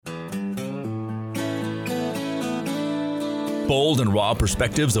Bold and raw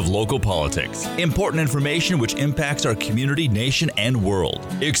perspectives of local politics. Important information which impacts our community, nation, and world.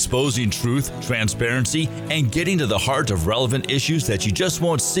 Exposing truth, transparency, and getting to the heart of relevant issues that you just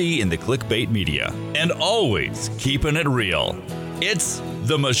won't see in the clickbait media. And always keeping it real. It's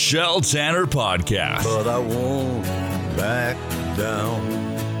the Michelle Tanner Podcast. But I won't back down.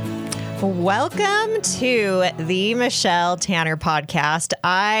 Welcome to the Michelle Tanner Podcast.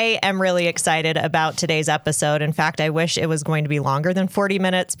 I am really excited about today's episode. In fact, I wish it was going to be longer than 40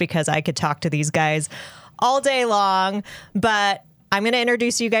 minutes because I could talk to these guys all day long. But I'm going to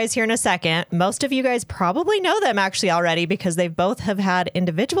introduce you guys here in a second. Most of you guys probably know them actually already because they both have had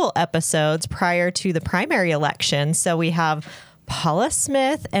individual episodes prior to the primary election. So we have Paula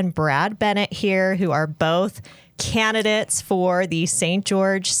Smith and Brad Bennett here, who are both candidates for the St.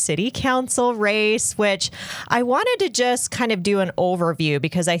 George City Council race, which I wanted to just kind of do an overview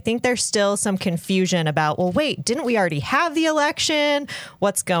because I think there's still some confusion about, well, wait, didn't we already have the election?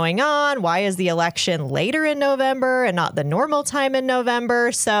 What's going on? Why is the election later in November and not the normal time in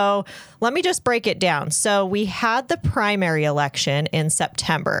November? So let me just break it down. So we had the primary election in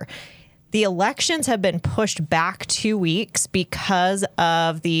September. The elections have been pushed back 2 weeks because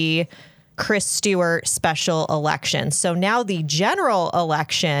of the Chris Stewart special election. So now the general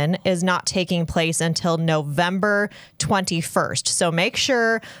election is not taking place until November 21st. So make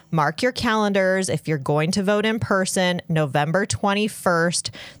sure, mark your calendars if you're going to vote in person, November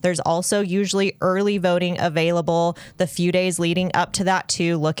 21st. There's also usually early voting available the few days leading up to that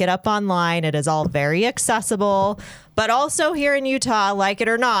too. Look it up online. It is all very accessible. But also here in Utah, like it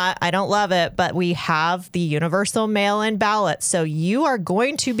or not, I don't love it, but we have the universal mail-in ballots. So you are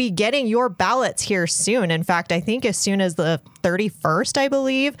going to be getting your ballots here soon. In fact, I think as soon as the 31st, I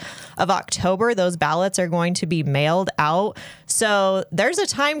believe, of October, those ballots are going to be mailed out. So there's a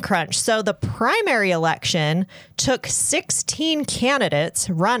time crunch. So the primary election took 16 candidates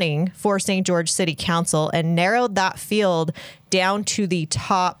running for St. George City Council and narrowed that field down to the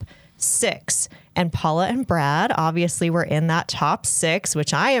top 6. And Paula and Brad obviously were in that top 6,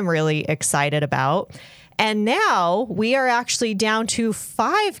 which I am really excited about. And now we are actually down to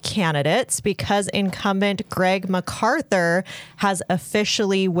 5 candidates because incumbent Greg MacArthur has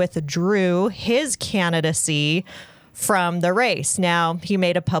officially withdrew his candidacy from the race. Now, he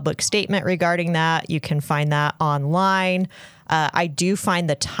made a public statement regarding that. You can find that online. I do find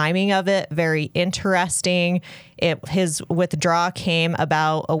the timing of it very interesting. His withdrawal came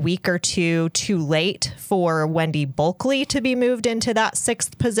about a week or two too late for Wendy Bulkley to be moved into that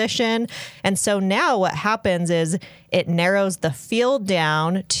 6th position. And so now what happens is it narrows the field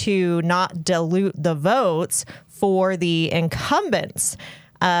down to not dilute the votes for the incumbents.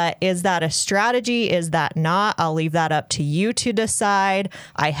 Is that a strategy? Is that not? I'll leave that up to you to decide.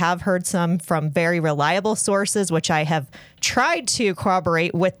 I have heard some from very reliable sources, which I have tried to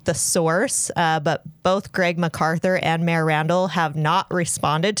corroborate with the source, but both Greg MacArthur and Mayor Randall have not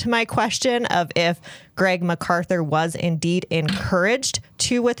responded to my question of if Greg MacArthur was indeed encouraged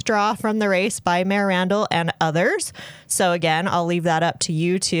to withdraw from the race by Mayor Randall and others. So again, I'll leave that up to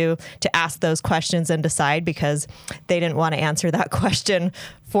you to ask those questions and decide because they didn't want to answer that question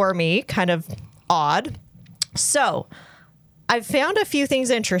for me. Kind of odd. So I've found a few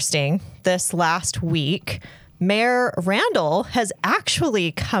things interesting this last week. Mayor Randall has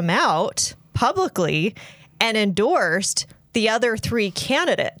actually come out publicly and endorsed the other 3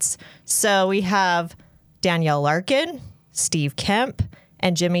 candidates. So we have Danielle Larkin, Steve Kemp,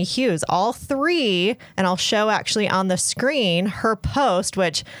 and Jimmy Hughes, all 3. And I'll show actually on the screen her post,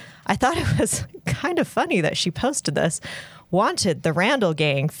 which I thought it was kind of funny that she posted this. Wanted the Randall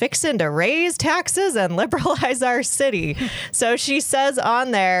gang fixing to raise taxes and liberalize our city. So she says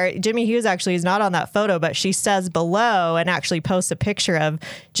on there, Jimmy Hughes actually is not on that photo, but she says below and actually posts a picture of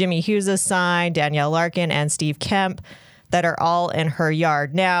Jimmy Hughes' sign, Danielle Larkin, and Steve Kemp that are all in her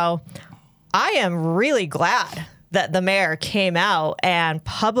yard. Now, I am really glad that the mayor came out and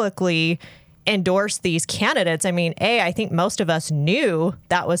publicly endorsed these candidates. I mean, I think most of us knew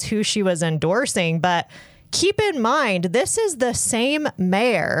that was who she was endorsing, but keep in mind, this is the same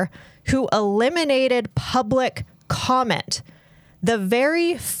mayor who eliminated public comment. The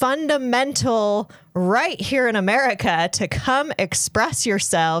very fundamental right here in America to come express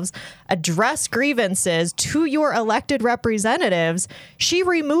yourselves, address grievances to your elected representatives. She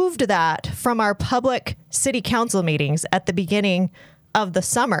removed that from our public city council meetings at the beginning of the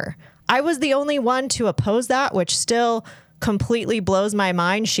summer. I was the only one to oppose that, which still completely blows my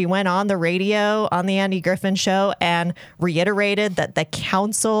mind. She went on the radio on the Andy Griffin Show and reiterated that the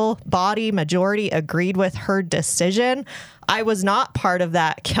council body majority agreed with her decision. I was not part of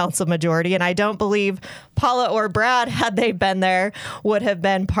that council majority, and I don't believe Paula or Brad, had they been there, would have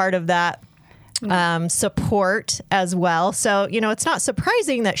been part of that support as well. So, it's not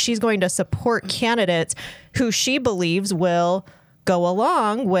surprising that she's going to support candidates who she believes will go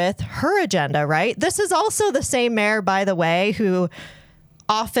along with her agenda, right? This is also the same mayor, by the way, who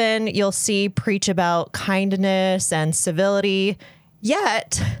often you'll see preach about kindness and civility.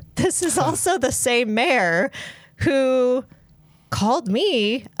 Yet, this is also the same mayor who called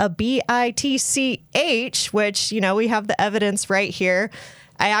me a bitch, which, we have the evidence right here.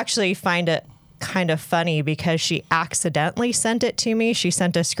 I actually find it kind of funny because she accidentally sent it to me. She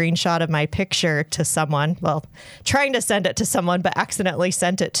sent a screenshot of my picture to someone, well, trying to send it to someone, but accidentally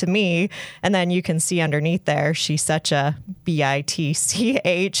sent it to me. And then you can see underneath there, she's such a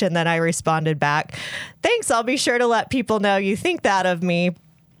bitch. And then I responded back, thanks. I'll be sure to let people know you think that of me.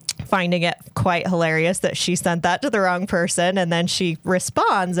 Finding it quite hilarious that she sent that to the wrong person. And then she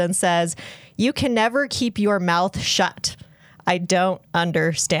responds and says, you can never keep your mouth shut. I don't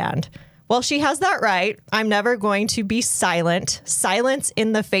understand. Well, she has that right. I'm never going to be silent. Silence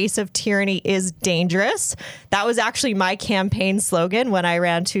in the face of tyranny is dangerous. That was actually my campaign slogan when I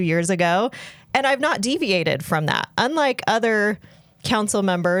ran 2 years ago. And I've not deviated from that. Unlike other council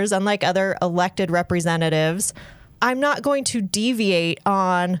members, unlike other elected representatives, I'm not going to deviate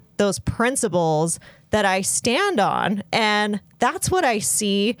on those principles that I stand on. And that's what I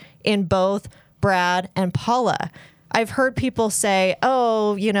see in both Brad and Paula. I've heard people say,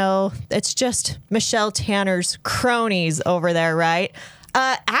 oh, it's just Michelle Tanner's cronies over there, right?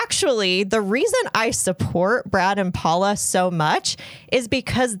 Actually, the reason I support Brad and Paula so much is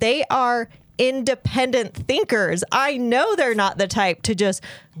because they are independent thinkers. I know they're not the type to just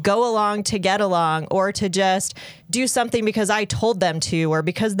go along to get along or to just do something because I told them to or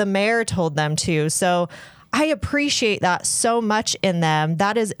because the mayor told them to. So I appreciate that so much in them.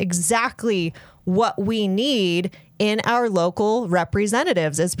 That is exactly what we need in our local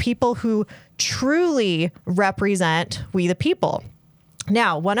representatives as people who truly represent we the people.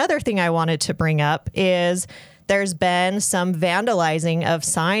 Now, one other thing I wanted to bring up is there's been some vandalizing of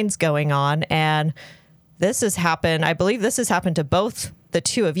signs going on, and this has happened. I believe this has happened to both the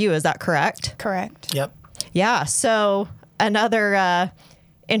two of you. Is that correct? Correct. Yep. Yeah. So another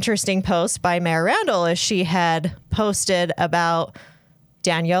interesting post by Mayor Randall is she had posted about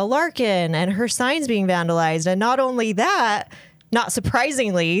Danielle Larkin and her signs being vandalized. And not only that, not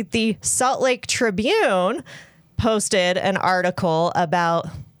surprisingly, the Salt Lake Tribune posted an article about,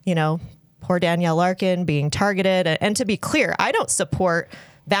 poor Danielle Larkin being targeted. And to be clear, I don't support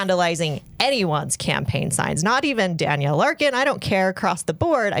vandalizing anyone's campaign signs, not even Danielle Larkin. I don't care across the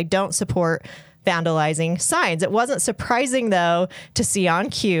board. I don't support vandalizing signs. It wasn't surprising, though, to see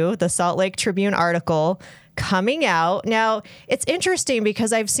on cue the Salt Lake Tribune article coming out. Now, it's interesting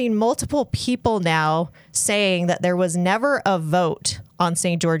because I've seen multiple people now saying that there was never a vote on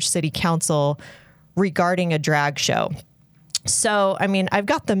St. George City Council regarding a drag show. So, I've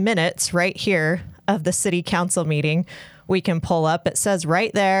got the minutes right here of the city council meeting we can pull up. It says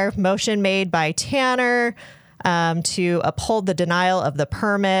right there, motion made by Tanner to uphold the denial of the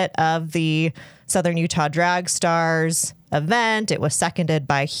permit of the Southern Utah Drag Stars event. It was seconded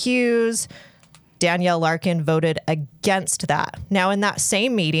by Hughes. Danielle Larkin voted against that. Now, in that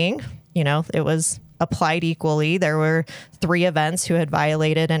same meeting, it was applied equally. There were 3 events who had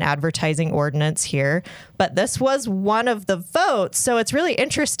violated an advertising ordinance here, but this was one of the votes. So it's really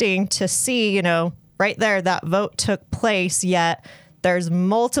interesting to see, right there, that vote took place, yet there's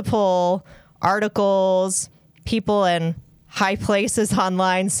multiple articles, people in high places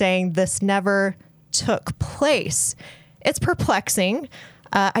online saying this never took place. It's perplexing.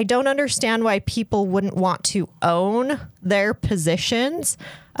 I don't understand why people wouldn't want to own their positions.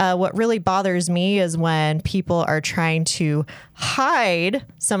 What really bothers me is when people are trying to hide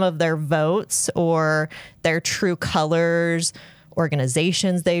some of their votes or their true colors,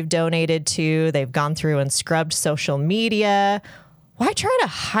 organizations they've donated to. They've gone through and scrubbed social media. Why try to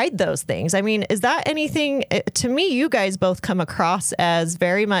hide those things? Is that anything? To me, you guys both come across as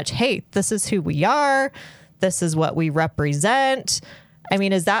very much, hey, this is who we are. This is what we represent.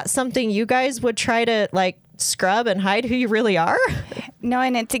 Is that something you guys would try to scrub and hide who you really are? No,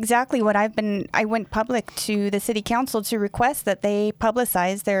 and it's exactly what I went public to the city council to request that they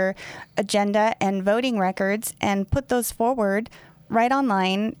publicize their agenda and voting records and put those forward right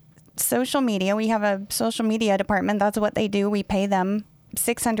online. Social media, we have a social media department. That's what they do. We pay them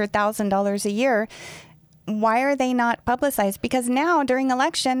 $600,000 a year. why are they not publicized? Because now during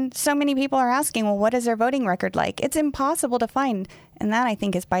election, so many people are asking, well, what is their voting record like? It's impossible to find. And that, I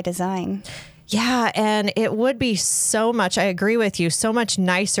think, is by design. Yeah, and it would be so much, I agree with you, so much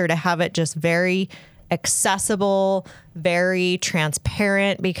nicer to have it just very accessible, very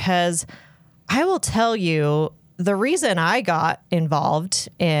transparent, because I will tell you, the reason I got involved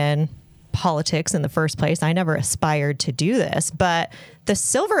in politics in the first place, I never aspired to do this, but the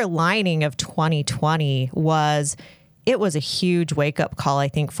silver lining of 2020 was it was a huge wake-up call, I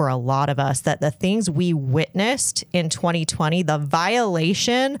think, for a lot of us, that the things we witnessed in 2020, the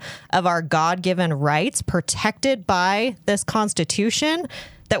violation of our God-given rights protected by this Constitution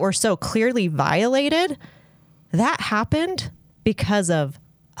that were so clearly violated, that happened because of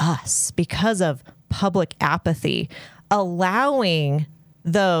us, because of public apathy, allowing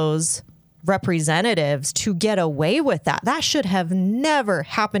those representatives to get away with that. That should have never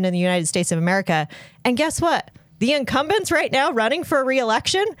happened in the United States of America. And guess what? The incumbents right now running for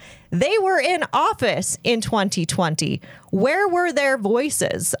re-election, they were in office in 2020. Where were their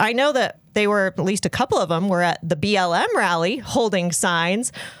voices? I know that they were, at least a couple of them were at the BLM rally holding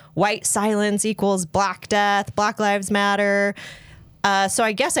signs, white silence equals Black death, Black Lives Matter. So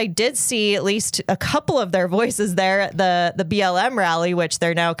I guess I did see at least a couple of their voices there at the BLM rally, which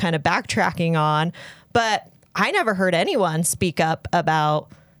they're now kind of backtracking on. But I never heard anyone speak up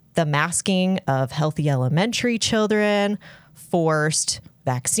about the masking of healthy elementary children, forced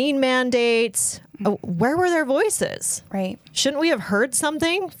vaccine mandates. Where were their voices? Right. Shouldn't we have heard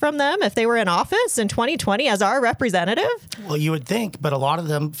something from them if they were in office in 2020 as our representative? Well, you would think, but a lot of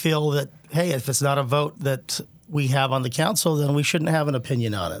them feel that, hey, if it's not a vote that we have on the council, then we shouldn't have an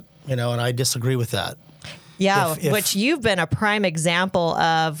opinion on it, and I disagree with that. Yeah, which you've been a prime example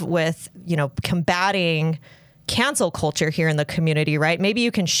of with, combating cancel culture here in the community, right? Maybe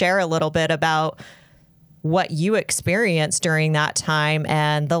you can share a little bit about what you experienced during that time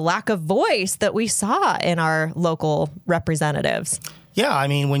and the lack of voice that we saw in our local representatives. Yeah, I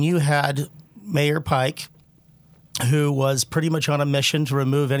mean, when you had Mayor Pike, who was pretty much on a mission to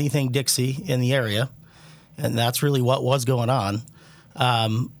remove anything Dixie in the area, and that's really what was going on.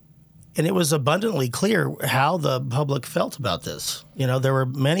 And it was abundantly clear how the public felt about this. There were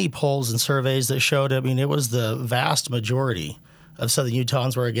many polls and surveys that showed, it was the vast majority of Southern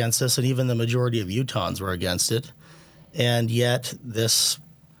Utahns were against this, and even the majority of Utahns were against it. And yet this,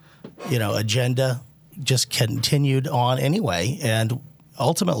 agenda just continued on anyway. And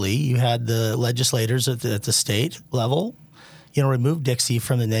ultimately, you had the legislators at the state level remove Dixie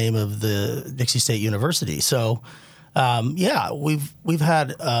from the name of the Dixie State University. So, we've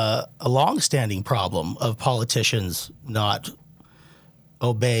had a long-standing problem of politicians not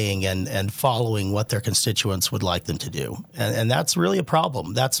obeying and following what their constituents would like them to do. And that's really a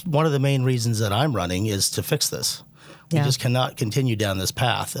problem. That's one of the main reasons that I'm running, is to fix this. We just cannot continue down this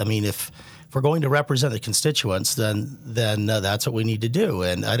path. I mean, if we're going to represent the constituents, then that's what we need to do.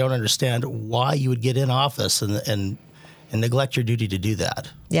 And I don't understand why you would get in office and neglect your duty to do that.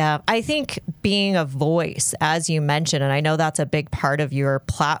 Yeah, I think being a voice, as you mentioned, and I know that's a big part of your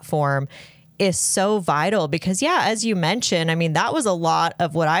platform, is so vital because, as you mentioned, I mean, that was a lot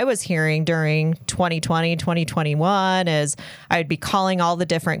of what I was hearing during 2020, 2021 is I'd be calling all the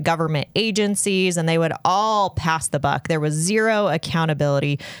different government agencies and they would all pass the buck. There was zero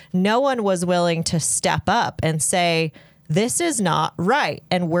accountability. No one was willing to step up and say, this is not right,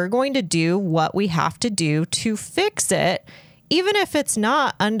 and we're going to do what we have to do to fix it, even if it's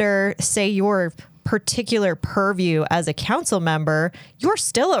not under, say, your particular purview as a council member. You're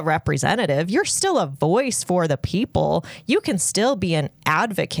still a representative. You're still a voice for the people. You can still be an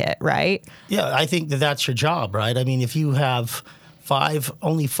advocate, right? Yeah, I think that's your job, right? I mean, if you have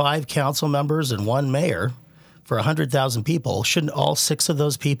only five council members and one mayor for 100,000 people, shouldn't all 6 of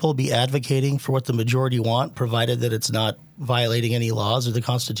those people be advocating for what the majority want, provided that it's not violating any laws or the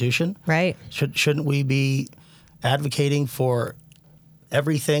Constitution? Right. Shouldn't we be advocating for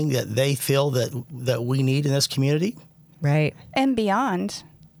everything that they feel that we need in this community? Right. And beyond.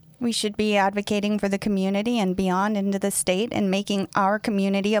 We should be advocating for the community and beyond into the state and making our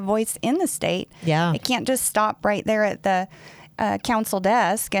community a voice in the state. Yeah. It can't just stop right there at the council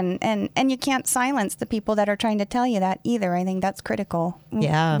desk, and you can't silence the people that are trying to tell you that either. I think that's critical.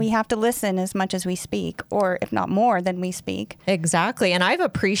 Yeah. We have to listen as much as we speak, or if not more than we speak. Exactly. And I've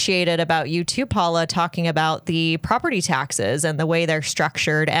appreciated about you too, Paula, talking about the property taxes and the way they're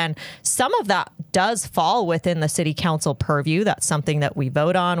structured. And some of that does fall within the city council purview. That's something that we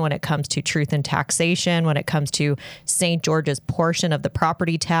vote on when it comes to truth and taxation, when it comes to St. George's portion of the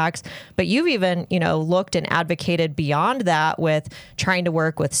property tax. But you've even, looked and advocated beyond that with with trying to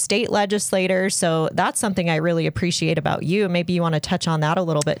work with state legislators. So that's something I really appreciate about you. Maybe you want to touch on that a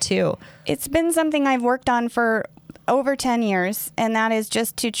little bit too. It's been something I've worked on for over 10 years, and that is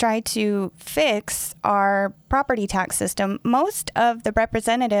just to try to fix our property tax system. Most of the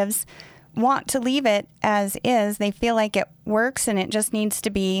representatives want to leave it as is. They feel like it works and it just needs to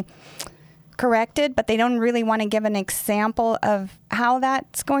be corrected, but they don't really want to give an example of how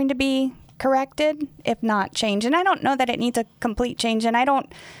that's going to be corrected, if not change. And I don't know that it needs a complete change, and I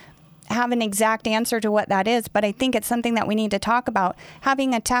don't have an exact answer to what that is, but I think it's something that we need to talk about.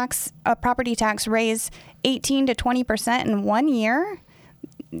 Having a property tax raise 18 to 20% in 1 year,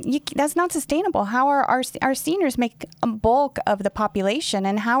 that's not sustainable. How are our seniors make a bulk of the population,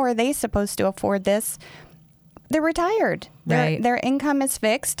 and how are they supposed to afford this? They're retired. Right. Their income is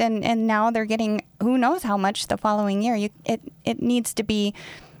fixed, and now they're getting who knows how much the following year. It needs to be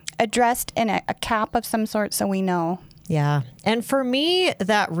addressed in a cap of some sort so we know. Yeah. And for me,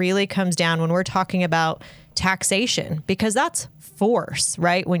 that really comes down when we're talking about taxation, because that's force,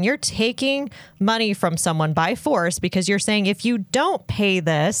 right? When you're taking money from someone by force, because you're saying if you don't pay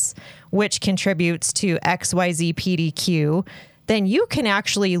this, which contributes to XYZ PDQ, then you can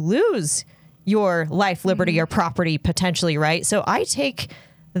actually lose your life, liberty, or property potentially, right? So I take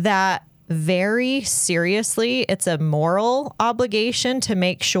that very seriously. It's a moral obligation to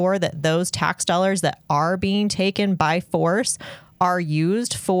make sure that those tax dollars that are being taken by force are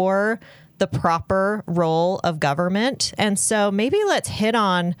used for the proper role of government. And so maybe let's hit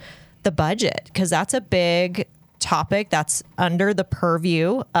on the budget, because that's a big topic that's under the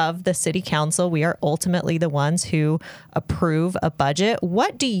purview of the city council. We are ultimately the ones who approve a budget.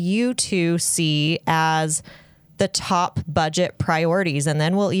 What do you two see as the top budget priorities? And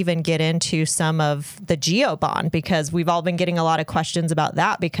then we'll even get into some of the GEO bond, because we've all been getting a lot of questions about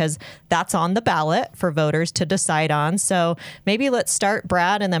that, because that's on the ballot for voters to decide on. So maybe let's start,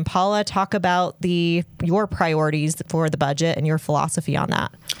 Brad, and then Paula, talk about your priorities for the budget and your philosophy on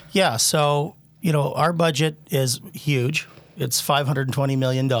that. Yeah. So, our budget is huge. It's $520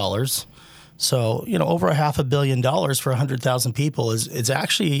 million. So, over $500 million for 100,000 people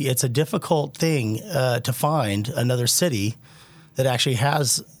it's a difficult thing to find another city that actually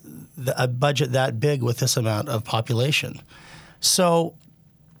has a budget that big with this amount of population. So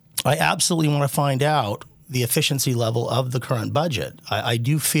I absolutely want to find out the efficiency level of the current budget. I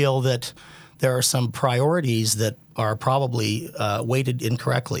do feel that there are some priorities that are probably weighted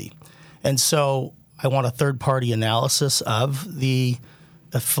incorrectly. And so I want a third-party analysis of the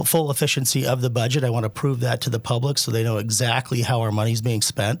full efficiency of the budget. I want to prove that to the public so they know exactly how our money's being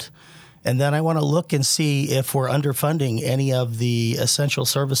spent. And then I want to look and see if we're underfunding any of the essential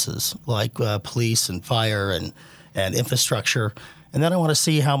services like police and fire and infrastructure. And then I want to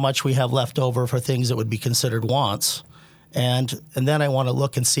see how much we have left over for things that would be considered wants. And then I want to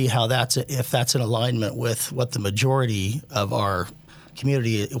look and see if that's in alignment with what the majority of our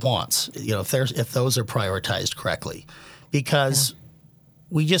community wants, if those are prioritized correctly. Because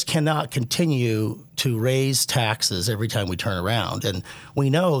we just cannot continue to raise taxes every time we turn around. And we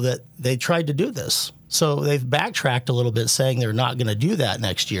know that they tried to do this. So they've backtracked a little bit, saying they're not going to do that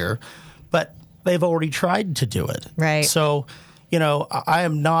next year, but they've already tried to do it. Right. So, I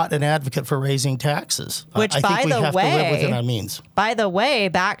am not an advocate for raising taxes. Which, I think we have to live within our means. By the way,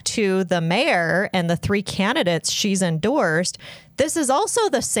 back to the mayor and the 3 candidates she's endorsed, this is also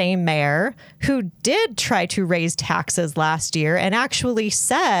the same mayor who did try to raise taxes last year and actually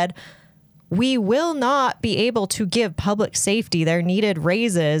said, we will not be able to give public safety their needed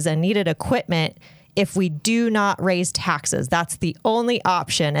raises and needed equipment if we do not raise taxes. That's the only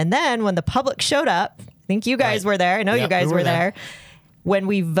option. And then when the public showed up, I think you guys were there. I know you guys were there. When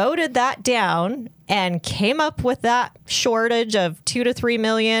we voted that down and came up with that shortage of 2 to 3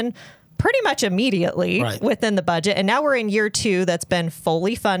 million pretty much immediately within the budget. And now we're in year 2 that's been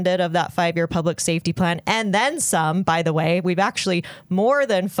fully funded of that 5-year public safety plan. And then some, by the way. We've actually more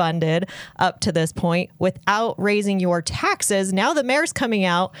than funded up to this point without raising your taxes. Now the mayor's coming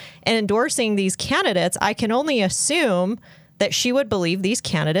out and endorsing these candidates. I can only assume that she would believe these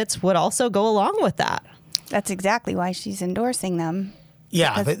candidates would also go along with that. That's exactly why she's endorsing them.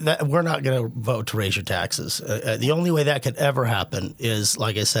 Yeah, we're not going to vote to raise your taxes. The only way that could ever happen is,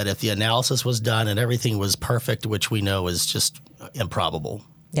 like I said, if the analysis was done and everything was perfect, which we know is just improbable.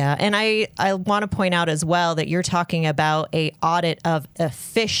 Yeah, and I want to point out as well that you're talking about a audit of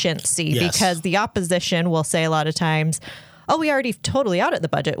efficiency, because the opposition will say a lot of times, oh, we already totally audit the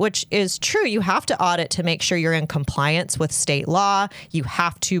budget, which is true. You have to audit to make sure you're in compliance with state law. You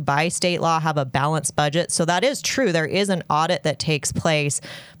have to, by state law, have a balanced budget. So that is true. There is an audit that takes place,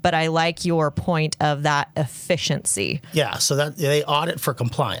 but I like your point of that efficiency. Yeah, so that they audit for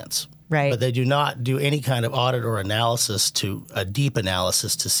compliance. Right. But they do not do any kind of audit or analysis a deep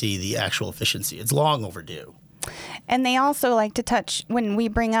analysis to see the actual efficiency. It's long overdue. And they also like to touch, when we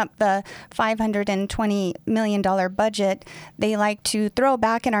bring up the $520 million budget, they like to throw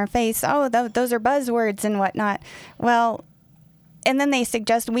back in our face, oh, those are buzzwords and whatnot. Well, and then they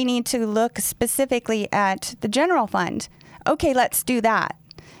suggest we need to look specifically at the general fund. Okay, let's do that.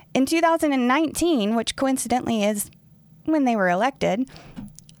 In 2019, which coincidentally is when they were elected,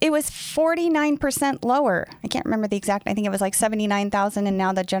 it was 49% lower. I can't remember the exact, I think it was like 79,000 and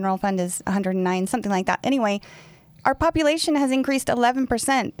now the general fund is 109, something like that. Anyway, our population has increased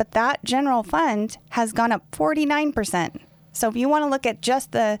 11%, but that general fund has gone up 49%. So if you want to look at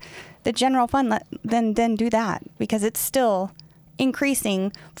just the general fund, then do that, because it's still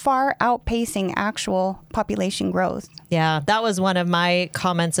increasing, far outpacing actual population growth. Yeah, that was one of my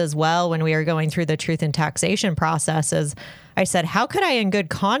comments as well when we were going through the truth in taxation processes. I said, how could I in good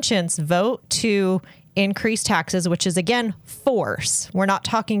conscience vote to increase taxes, which is, again, force? We're not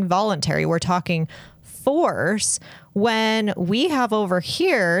talking voluntary. We're talking force, when we have over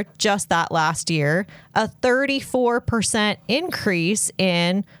here, just that last year, a 34% increase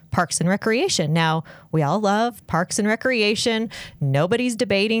in Parks and Recreation. Now, we all love Parks and Recreation. Nobody's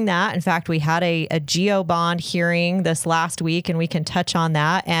debating that. In fact, we had a GEO bond hearing this last week, and we can touch on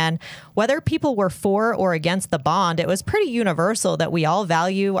that. And whether people were for or against the bond, it was pretty universal that we all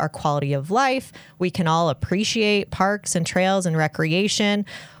value our quality of life. We can all appreciate parks and trails and recreation.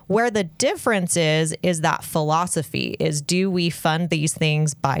 Where the difference is that philosophy is, do we fund these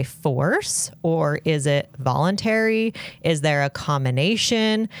things by force, or is it voluntary? Is there a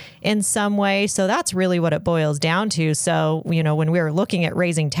combination in some way? So that's really what it boils down to. So, when we were looking at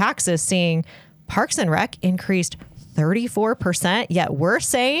raising taxes, seeing Parks and Rec increased 34%, yet we're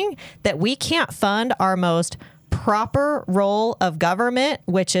saying that we can't fund our most proper role of government,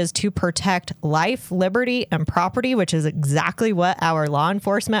 which is to protect life, liberty, and property, which is exactly what our law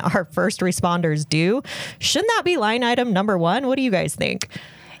enforcement, our first responders do. Shouldn't that be line item number one? What do you guys think?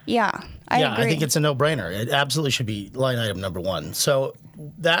 Yeah, I agree. I think it's a no-brainer. It absolutely should be line item number one. So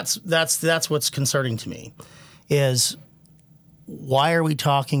that's what's concerning to me, is why are we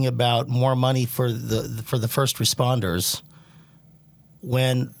talking about more money for the first responders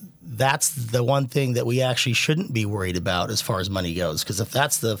when that's the one thing that we actually shouldn't be worried about as far as money goes? Because if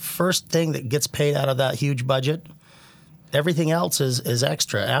that's the first thing that gets paid out of that huge budget, everything else is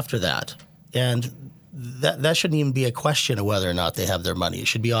extra after that. And that shouldn't even be a question of whether or not they have their money. It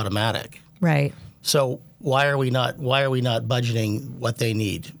should be automatic. Right. So why are we not budgeting what they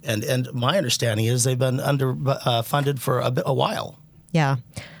need? And my understanding is they've been funded for a while. Yeah.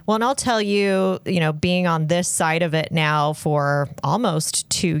 Well, and I'll tell you, being on this side of it now for almost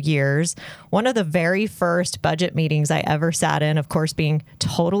 2 years, one of the very first budget meetings I ever sat in, of course, being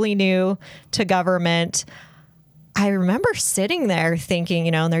totally new to government, I remember sitting there thinking,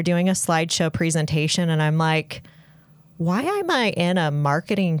 and they're doing a slideshow presentation, and I'm like, why am I in a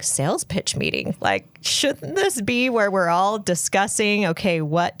marketing sales pitch meeting? Like, shouldn't this be where we're all discussing, okay,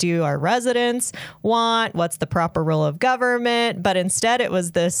 what do our residents want? What's the proper role of government? But instead it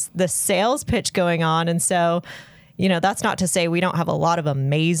was this sales pitch going on. And so, that's not to say we don't have a lot of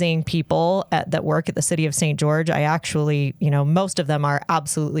amazing people that work at the city of St. George. I actually, most of them are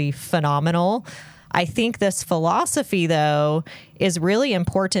absolutely phenomenal. I think this philosophy, though, is really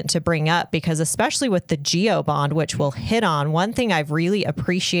important to bring up because especially with the GEO bond, which we'll hit on, one thing I've really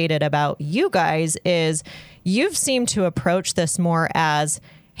appreciated about you guys is you've seemed to approach this more as,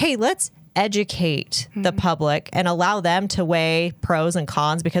 hey, let's educate the public and allow them to weigh pros and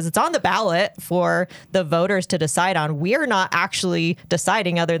cons because it's on the ballot for the voters to decide on. We're not actually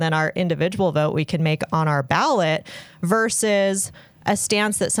deciding other than our individual vote we can make on our ballot versus a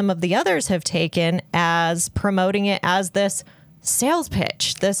stance that some of the others have taken as promoting it as this sales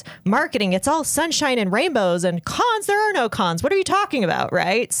pitch, this marketing. It's all sunshine and rainbows and cons. There are no cons. What are you talking about?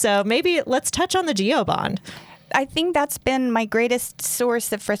 Right. So maybe let's touch on the GEO bond. I think that's been my greatest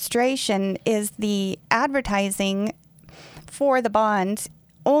source of frustration is the advertising for the bonds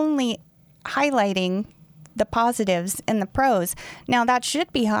only highlighting the positives and the pros. Now that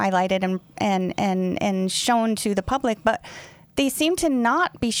should be highlighted and shown to the public, but they seem to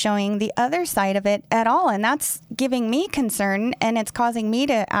not be showing the other side of it at all. And that's giving me concern, and it's causing me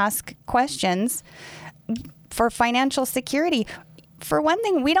to ask questions for financial security. for one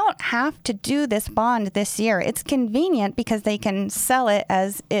thing, we don't have to do this bond this year. It's convenient because they can sell it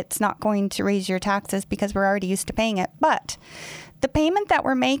as it's not going to raise your taxes because we're already used to paying it. But the payment that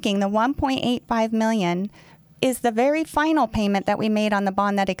we're making, the $1.85 million, is the very final payment that we made on the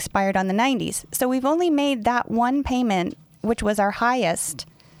bond that expired on the 90s. So we've only made that one payment, which was our highest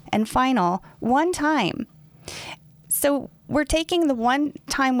and final, one time. So we're taking the one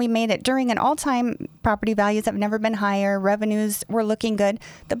time we made it during an all-time property values have never been higher, revenues were looking good.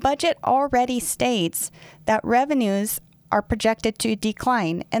 The budget already states that revenues are projected to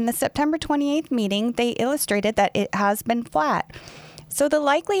decline. In the September 28th meeting, they illustrated that it has been flat. So the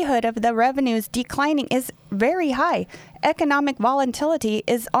likelihood of the revenues declining is very high. Economic volatility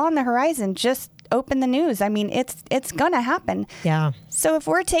is on the horizon. Just open the news. I mean, it's going to happen. Yeah. So if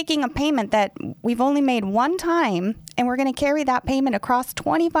we're taking a payment that we've only made one time and we're going to carry that payment across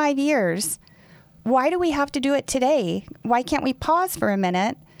 25 years, why do we have to do it today? Why can't we pause for a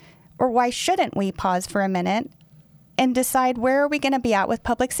minute? Or why shouldn't we pause for a minute and decide where are we going to be at with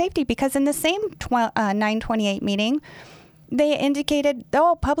public safety? Because in the same 928 meeting, they indicated,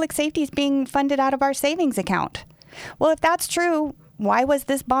 public safety is being funded out of our savings account. Well, if that's true, why was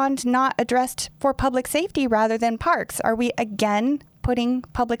this bond not addressed for public safety rather than parks? Are we again putting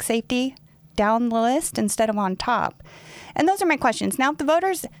public safety down the list instead of on top? And those are my questions. Now, if the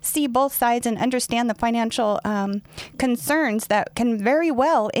voters see both sides and understand the financial concerns that can very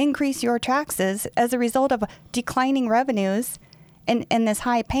well increase your taxes as a result of declining revenues and this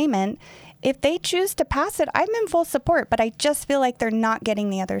high payment, if they choose to pass it, I'm in full support, but I just feel like they're not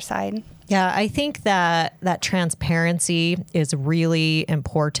getting the other side. Yeah, I think that transparency is really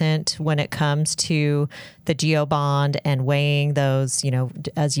important when it comes to the GEO bond and weighing those,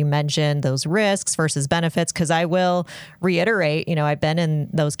 as you mentioned, those risks versus benefits. Because I will reiterate, I've been in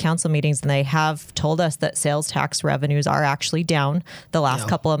those council meetings and they have told us that sales tax revenues are actually down the last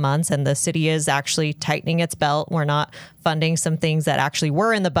couple of months, and the city is actually tightening its belt. We're not funding some things that actually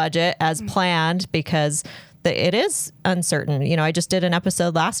were in the budget as planned because it is uncertain. I just did an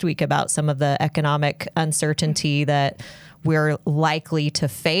episode last week about some of the economic uncertainty that we're likely to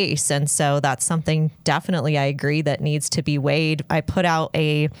face. And so that's something definitely I agree that needs to be weighed. I put out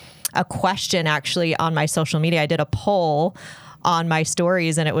a question actually on my social media. I did a poll on my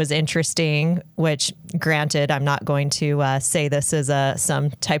stories and it was interesting, which granted, I'm not going to say this is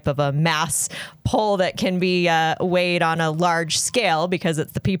some type of a mass poll that can be weighed on a large scale because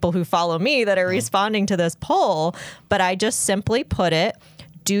it's the people who follow me that are responding to this poll. But I just simply put it,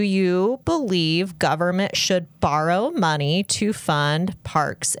 do you believe government should borrow money to fund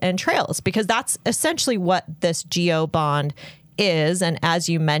parks and trails? Because that's essentially what this GEO bond is. And as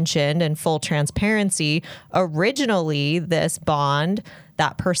you mentioned, in full transparency, originally this bond,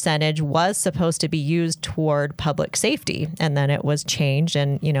 that percentage was supposed to be used toward public safety. And then it was changed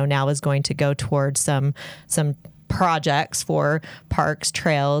and, now is going to go towards some projects for parks,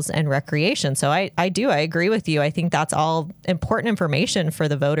 trails, and recreation. So I agree with you. I think that's all important information for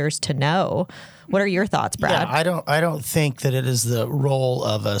the voters to know. What are your thoughts, Brad? Yeah, I don't think that it is the role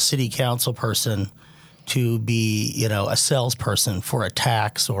of a city council person to be, a salesperson for a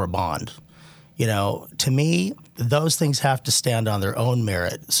tax or a bond. To me, those things have to stand on their own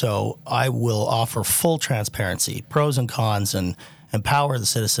merit. So I will offer full transparency, pros and cons, and empower the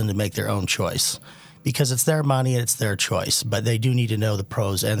citizen to make their own choice because it's their money and it's their choice. But they do need to know the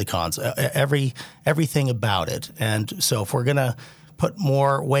pros and the cons, everything about it. And so if we're going to put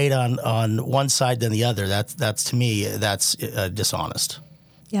more weight on one side than the other, that's to me, that's dishonest.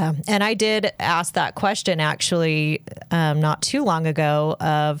 Yeah. And I did ask that question actually not too long ago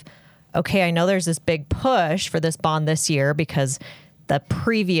of, okay, I know there's this big push for this bond this year because the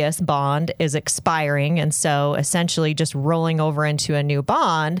previous bond is expiring. And so essentially just rolling over into a new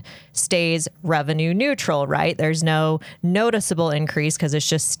bond stays revenue neutral, right? There's no noticeable increase because it's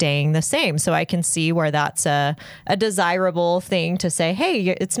just staying the same. So I can see where that's a desirable thing to say, hey,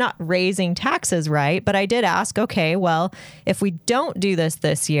 it's not raising taxes, right? But I did ask, okay, well, if we don't do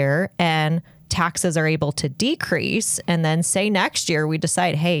this year and taxes are able to decrease, and then say next year we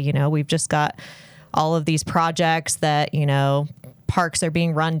decide, hey, we've just got all of these projects that, parks are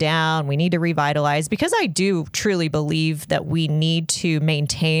being run down. We need to revitalize, because I do truly believe that we need to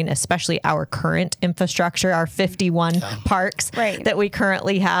maintain, especially our current infrastructure, our 51 parks that we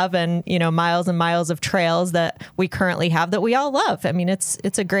currently have, and miles and miles of trails that we currently have that we all love. I mean,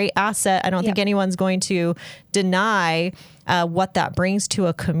 it's a great asset. I don't think anyone's going to deny what that brings to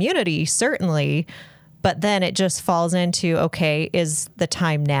a community, certainly. But then it just falls into, okay, is the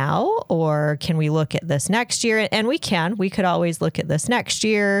time now, or can we look at this next year? And we could always look at this next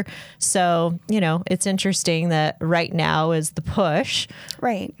year. So, it's interesting that right now is the push.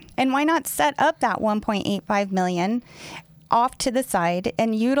 Right. And why not set up that $1.85 million off to the side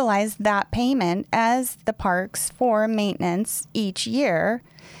and utilize that payment as the parks for maintenance each year?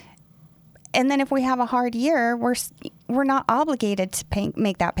 And then if we have a hard year, we're not obligated to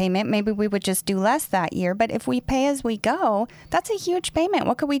make that payment. Maybe we would just do less that year. But if we pay as we go, that's a huge payment.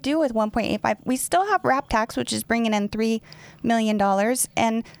 What could we do with 1.85? We still have RAP tax, which is bringing in $3 million.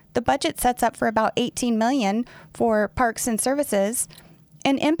 And the budget sets up for about $18 million for parks and services.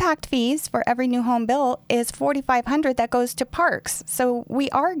 And impact fees for every new home built is $4,500 that goes to parks. So we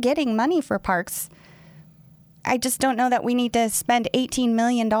are getting money for parks. I just don't know that we need to spend $18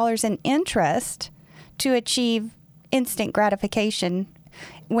 million in interest to achieve instant gratification,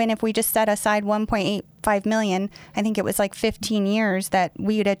 when if we just set aside $1.85 million, I think it was like 15 years that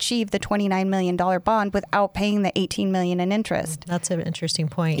we would achieve the $29 million bond without paying the $18 million in interest. That's an interesting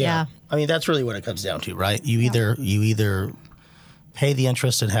point. Yeah. I mean, that's really what it comes down to, right? You either pay the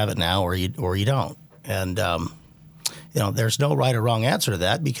interest and have it now, or you don't. And there's no right or wrong answer to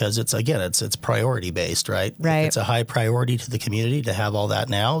that, because it's priority based, right? Right. If it's a high priority to the community to have all that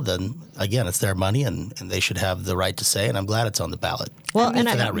now, then again, it's their money and they should have the right to say. And I'm glad it's on the ballot. Well, for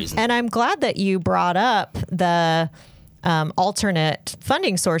that reason. And I'm glad that you brought up the alternate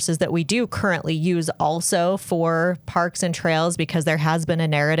funding sources that we do currently use also for parks and trails, because there has been a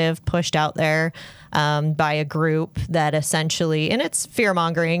narrative pushed out there by a group that essentially, and it's fear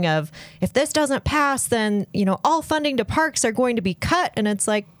mongering of, if this doesn't pass, then, all funding to parks are going to be cut. And it's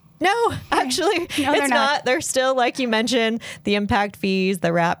like, no, actually, it's not. There's still, like you mentioned, the impact fees,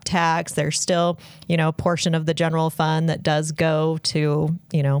 the RAP tax. There's still, a portion of the general fund that does go to,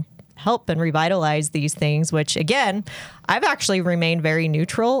 help and revitalize these things, which again, I've actually remained very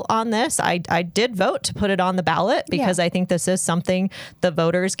neutral on this. I did vote to put it on the ballot because I think this is something the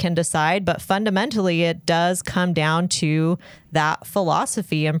voters can decide. But fundamentally, it does come down to that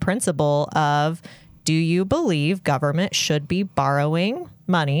philosophy and principle of, do you believe government should be borrowing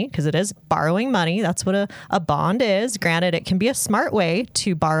money? Because it is borrowing money. That's what a bond is. Granted, it can be a smart way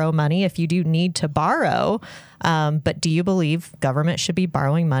to borrow money if you do need to borrow. But do you believe government should be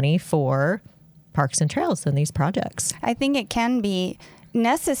borrowing money for parks and trails in these projects? I think it can be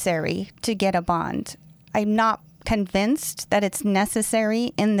necessary to get a bond. I'm not convinced that it's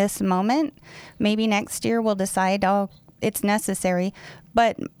necessary in this moment. Maybe next year we'll decide, it's necessary.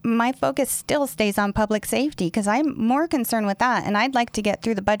 But my focus still stays on public safety, because I'm more concerned with that. And I'd like to get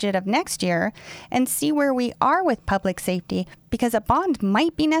through the budget of next year and see where we are with public safety, because a bond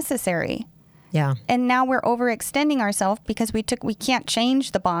might be necessary. Yeah. And now we're overextending ourselves because we can't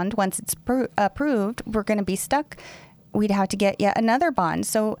change the bond once it's approved. We're going to be stuck. We'd have to get yet another bond.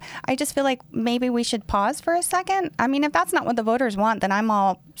 So I just feel like maybe we should pause for a second. I mean, if that's not what the voters want, then I'm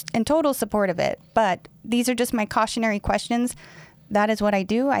all in total support of it. But these are just my cautionary questions. That is what I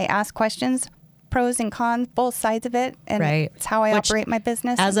do. I ask questions, pros and cons, both sides of it. And it's how I operate my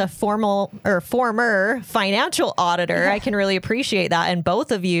business. As a former financial auditor, I can really appreciate that. And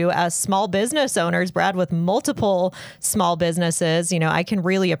both of you as small business owners, Brad, with multiple small businesses, I can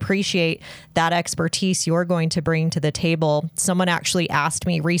really appreciate that expertise you're going to bring to the table. Someone actually asked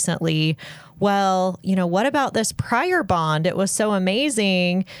me recently, well, what about this prior bond? It was so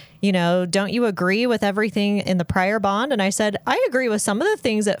amazing. Don't you agree with everything in the prior bond? And I said, I agree with some of the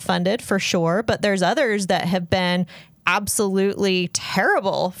things it funded for sure, but there's others that have been absolutely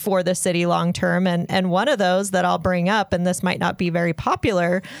terrible for the city long term. And one of those that I'll bring up, and this might not be very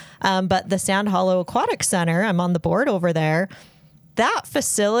popular, but the Sand Hollow Aquatic Center, I'm on the board over there. That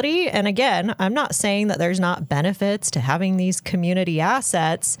facility, and again, I'm not saying that there's not benefits to having these community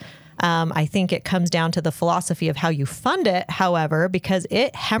assets. I think it comes down to the philosophy of how you fund it, however, because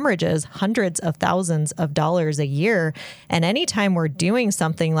it hemorrhages hundreds of thousands of dollars a year. And anytime we're doing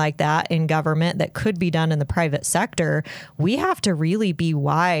something like that in government that could be done in the private sector, we have to really be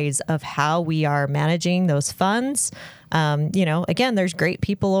wise of how we are managing those funds. Again, there's great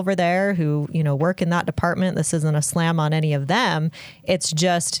people over there who, work in that department. This isn't a slam on any of them. It's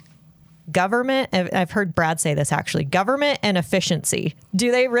just government. I've heard Brad say this actually, government and efficiency.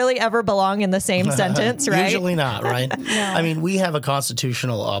 Do they really ever belong in the same sentence, right? Usually not, right? No. I mean, we have a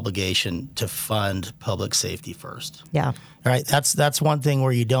constitutional obligation to fund public safety first. Yeah. All right. That's one thing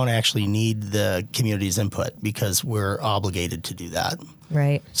where you don't actually need the community's input, because we're obligated to do that.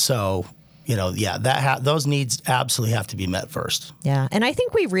 Right. So those needs absolutely have to be met first. Yeah. And I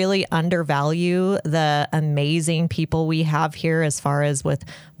think we really undervalue the amazing people we have here as far as with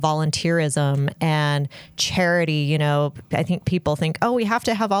volunteerism and charity. I think people think, oh, we have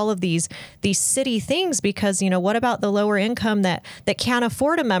to have all of these city things because, what about the lower income that can't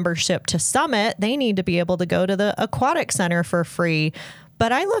afford a membership to Summit? They need to be able to go to the aquatic center for free.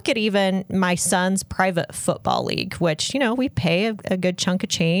 But I look at even my son's private football league, which, we pay a good chunk of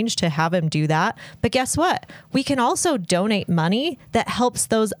change to have him do that. But guess what? We can also donate money that helps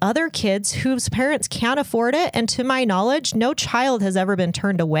those other kids whose parents can't afford it. And to my knowledge, no child has ever been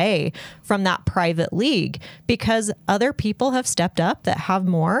turned away from that private league because other people have stepped up that have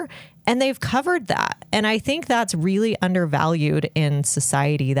more. And they've covered that. And I think that's really undervalued in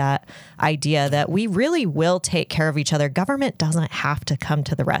society, that idea that we really will take care of each other. Government doesn't have to come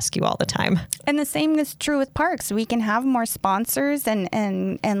to the rescue all the time. And the same is true with parks. We can have more sponsors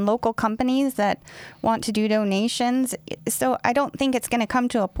and local companies that want to do donations. So I don't think it's going to come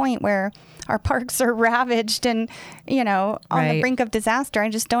to a point where our parks are ravaged and, on the brink of disaster. I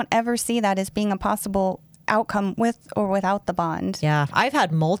just don't ever see that as being a possible outcome with or without the bond. Yeah. I've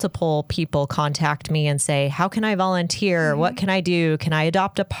had multiple people contact me and say, how can I volunteer? What can I do? Can I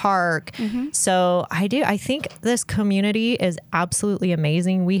adopt a park? So I think this community is absolutely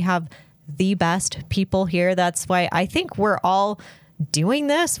amazing. We have the best people here. That's why I think we're all doing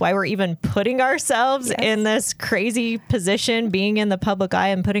this, why we're even putting ourselves in this crazy position, being in the public eye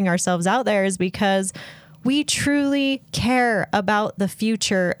and putting ourselves out there, is because we truly care about the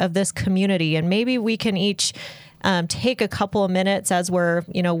future of this community. And maybe we can each take a couple of minutes as we're,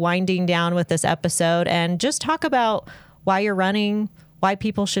 winding down with this episode and just talk about why you're running, why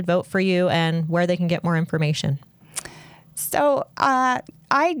people should vote for you, and where they can get more information. So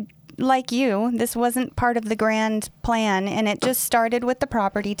like you, this wasn't part of the grand plan, and it just started with the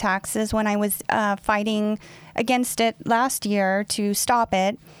property taxes when I was fighting against it last year to stop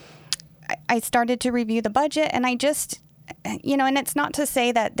it. I started to review the budget, and I just, and it's not to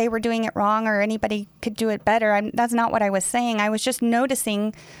say that they were doing it wrong or anybody could do it better. That's not what I was saying. I was just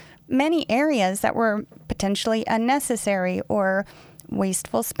noticing many areas that were potentially unnecessary or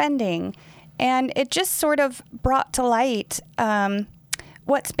wasteful spending. And it just sort of brought to light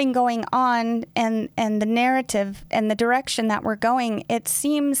what's been going on and the narrative and the direction that we're going. It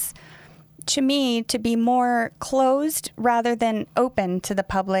seems to me to be more closed rather than open to the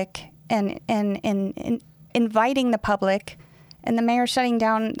public. And inviting the public, and the mayor shutting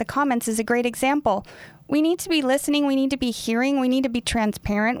down the comments is a great example. We need to be listening. We need to be hearing. We need to be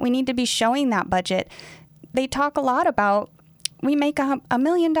transparent. We need to be showing that budget. They talk a lot about, we make $1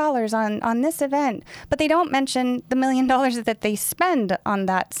 million on this event, but they don't mention the $1 million that they spend on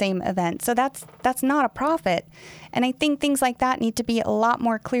that same event. So that's not a profit. And I think things like that need to be a lot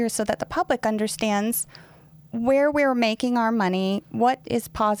more clear so that the public understands where we're making our money, what is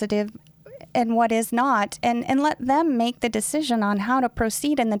positive and what is not, and let them make the decision on how to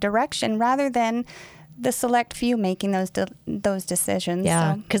proceed in the direction rather than the select few making those decisions.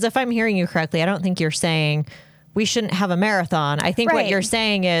 Yeah, because if I'm hearing you correctly, I don't think you're saying we shouldn't have a marathon. I think what you're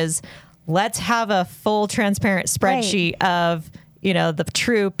saying is let's have a full transparent spreadsheet of the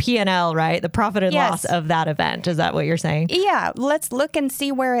true P&L, right? The profit and loss of that event. Is that what you're saying? Yeah. Let's look and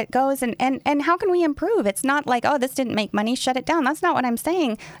see where it goes and how can we improve? It's not like, oh, this didn't make money, shut it down. That's not what I'm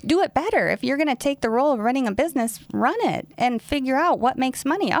saying. Do it better. If you're going to take the role of running a business, run it and figure out what makes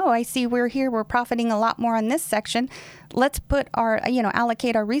money. Oh, I see we're profiting a lot more on this section. Let's put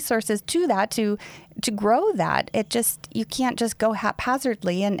allocate our resources to that to grow that. You can't just go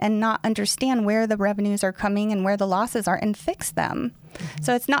haphazardly and not understand where the revenues are coming and where the losses are and fix them. Mm-hmm.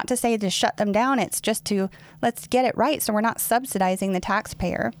 So it's not to say to shut them down. It's just let's get it right so we're not subsidizing the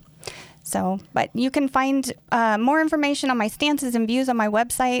taxpayer. So, but you can find more information on my stances and views on my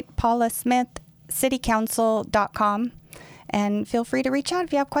website, paulasmithcitycouncil.com. And feel free to reach out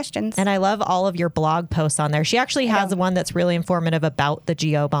if you have questions. And I love all of your blog posts on there. She actually has one that's really informative about the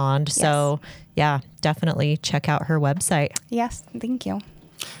GO bond. Yes. So, yeah, definitely check out her website. Yes, thank you.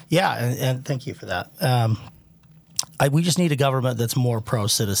 Yeah, and thank you for that. We just need a government that's more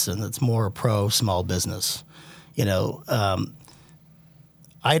pro-citizen, that's more pro-small business. I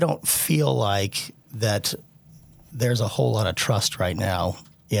don't feel like that there's a whole lot of trust right now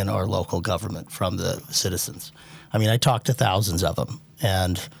in our local government from the citizens. I mean, I talked to thousands of them,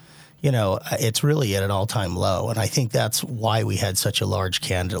 and, it's really at an all-time low. And I think that's why we had such a large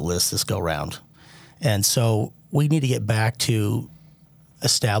candidate list this go-round. And so we need to get back to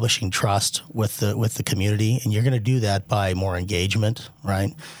establishing trust with the community, and you're going to do that by more engagement,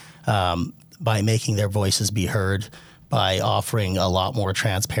 right? By making their voices be heard, by offering a lot more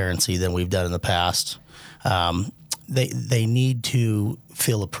transparency than we've done in the past. They need to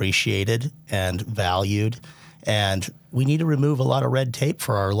feel appreciated and valued, and we need to remove a lot of red tape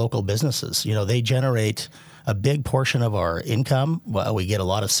for our local businesses. You know, they generate a big portion of our income. We get a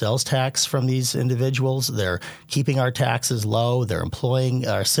lot of sales tax from these individuals. They're keeping our taxes low. They're employing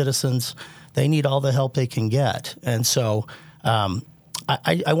our citizens. They need all the help they can get. And so I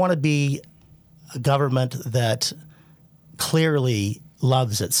want to be a government that clearly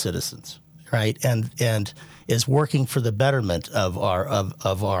loves its citizens, right? And is working for the betterment of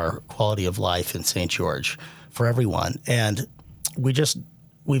our quality of life in St. George for everyone. And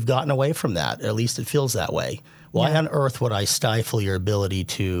we've gotten away from that. At least it feels that way. Why on earth would I stifle your ability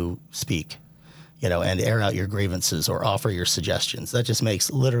to speak, and air out your grievances or offer your suggestions? That just makes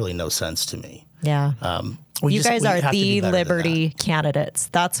literally no sense to me. Yeah. You guys are the liberty candidates.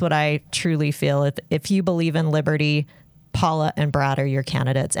 That's what I truly feel. If you believe in liberty, Paula and Brad are your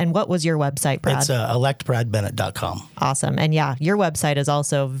candidates. And what was your website, Brad? It's electbradbennett.com. Awesome. And yeah, your website is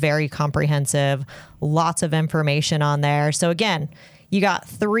also very comprehensive, lots of information on there. So again, you got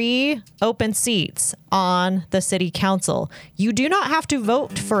 3 open seats on the city council. You do not have to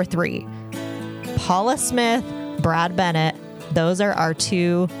vote for 3. Paula Smith, Brad Bennett, those are our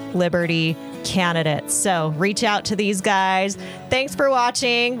 2 Liberty candidates. So reach out to these guys. Thanks for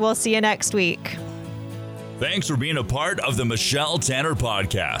watching. We'll see you next week. Thanks for being a part of the Michelle Tanner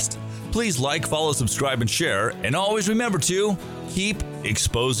Podcast. Please like, follow, subscribe, and share. And always remember to keep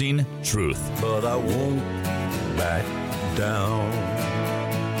exposing truth. But I won't back down.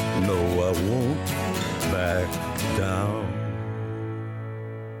 No, I won't back down.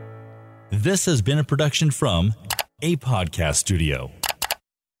 This has been a production from a podcast studio.